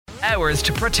Hours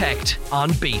to Protect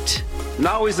on Beat.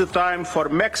 Now is the time for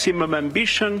maximum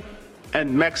ambition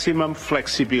and maximum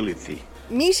flexibility.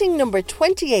 Meeting number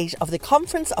 28 of the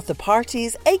Conference of the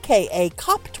Parties, aka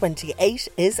COP28,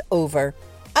 is over.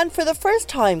 And for the first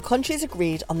time, countries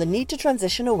agreed on the need to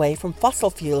transition away from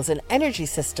fossil fuels in energy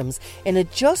systems in a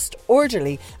just,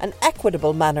 orderly and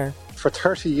equitable manner. For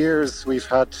 30 years we've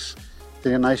had the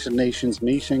United Nations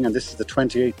meeting, and this is the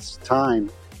 28th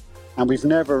time. And we've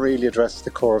never really addressed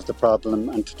the core of the problem,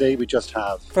 and today we just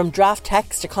have. From draft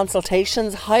text to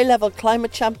consultations, high-level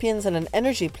climate champions and an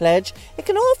energy pledge, it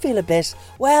can all feel a bit,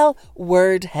 well,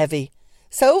 word heavy.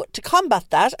 So, to combat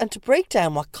that and to break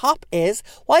down what COP is,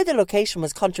 why the location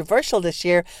was controversial this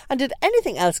year and did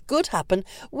anything else good happen,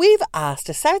 we've asked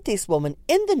a South East woman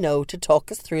in the know to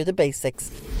talk us through the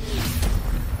basics.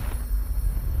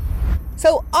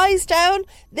 So, eyes down,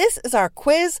 this is our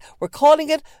quiz. We're calling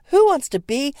it Who Wants to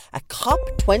Be a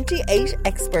COP28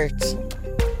 Expert?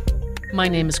 My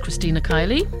name is Cristina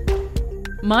Kiely.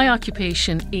 My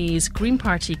occupation is Green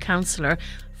Party Councillor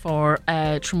for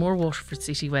Tramore Waterford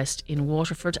City West in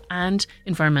Waterford and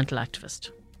environmental activist.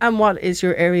 And what is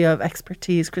your area of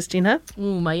expertise, Cristina?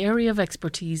 My area of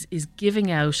expertise is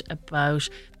giving out about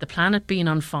the planet being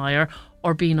on fire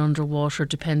or being underwater,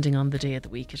 depending on the day of the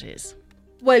week it is.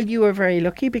 Well, you are very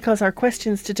lucky because our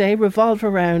questions today revolve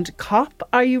around COP.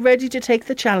 Are you ready to take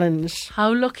the challenge?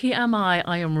 How lucky am I?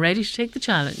 I am ready to take the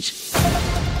challenge.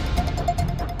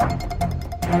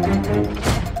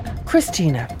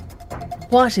 Christina,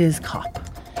 what is COP?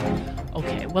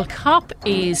 Okay, well, COP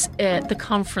is the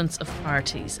Conference of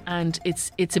Parties, and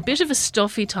it's a bit of a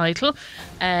stuffy title,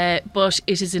 but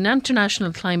it is an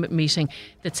international climate meeting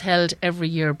that's held every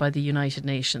year by the United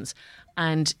Nations.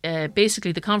 And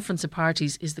basically the Conference of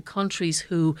Parties is the countries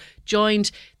who joined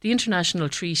the international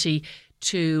treaty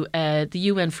to the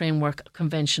UN Framework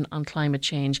Convention on Climate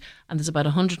Change. And there's about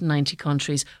 190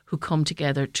 countries who come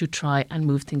together to try and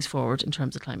move things forward in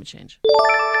terms of climate change.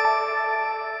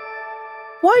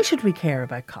 Why should we care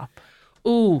about COP?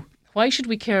 Why should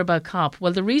we care about COP?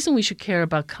 Well, the reason we should care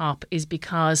about COP is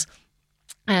because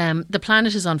the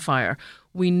planet is on fire.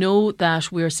 We know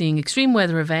that we're seeing extreme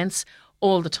weather events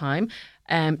all the time.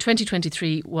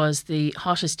 2023 was the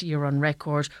hottest year on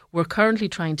record. We're currently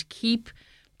trying to keep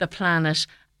the planet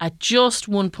at just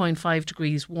 1.5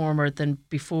 degrees warmer than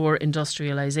before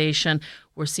industrialisation.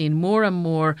 We're seeing more and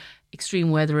more extreme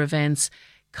weather events.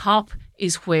 COP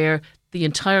is where the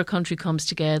entire country comes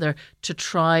together to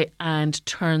try and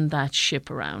turn that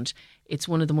ship around. It's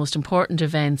one of the most important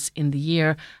events in the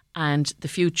year, and the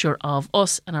future of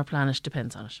us and our planet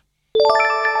depends on it.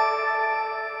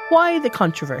 Why the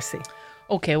controversy?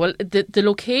 Okay, well, the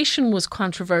location was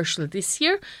controversial this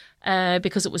year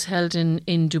because it was held in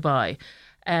Dubai.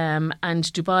 And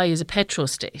Dubai is a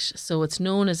petrostate, so it's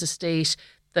known as a state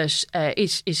that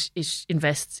it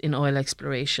invests in oil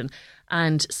exploration.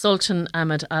 And Sultan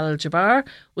Ahmed Al Jaber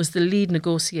was the lead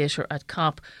negotiator at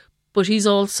COP, but he's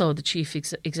also the chief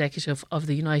executive of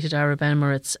the United Arab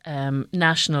Emirates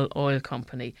national oil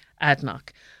company,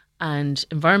 ADNOC. And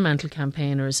environmental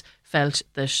campaigners felt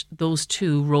that those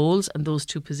two roles and those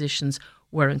two positions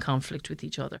were in conflict with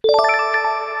each other.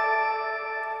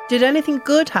 Did anything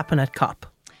good happen at COP?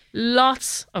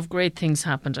 Lots of great things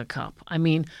happened at COP. I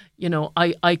mean,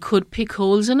 I could pick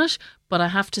holes in it, but I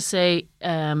have to say,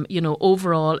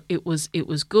 overall it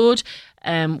was good.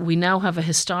 We now have a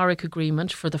historic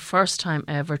agreement for the first time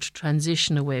ever to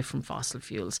transition away from fossil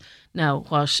fuels. Now,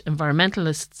 what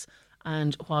environmentalists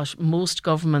and what most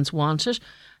governments wanted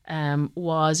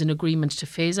was an agreement to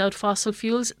phase out fossil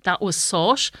fuels. That was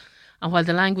sought. And while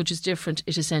the language is different,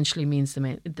 it essentially means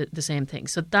the same thing.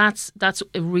 So that's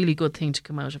a really good thing to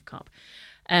come out of COP.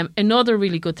 Another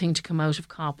really good thing to come out of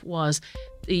COP was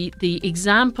the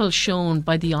example shown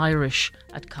by the Irish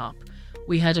at COP.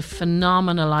 We had a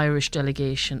phenomenal Irish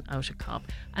delegation out at COP,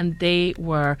 and they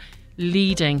were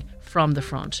leading from the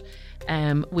front.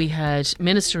 We had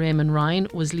Minister Eamon Ryan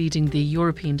was leading the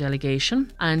European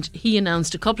delegation, and he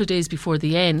announced a couple of days before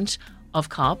the end of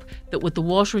COP that with the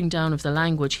watering down of the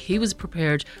language, he was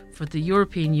prepared for the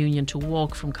European Union to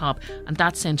walk from COP, and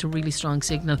that sent a really strong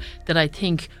signal that I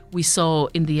think we saw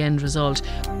in the end result.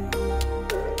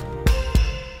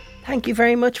 Thank you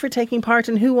very much for taking part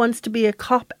in Who Wants to Be a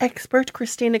COP Expert,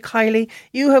 Cristina Kiely.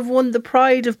 You have won the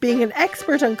pride of being an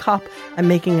expert on COP and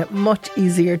making it much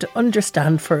easier to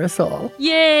understand for us all.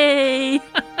 Yay!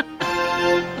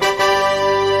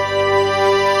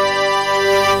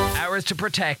 Hours to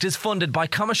Protect is funded by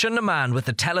Commission na Man with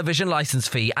the television licence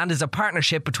fee and is a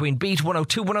partnership between Beat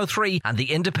 102 103 and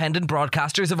the Independent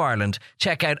Broadcasters of Ireland.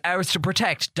 Check out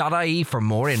hourstoprotect.ie for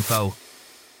more info.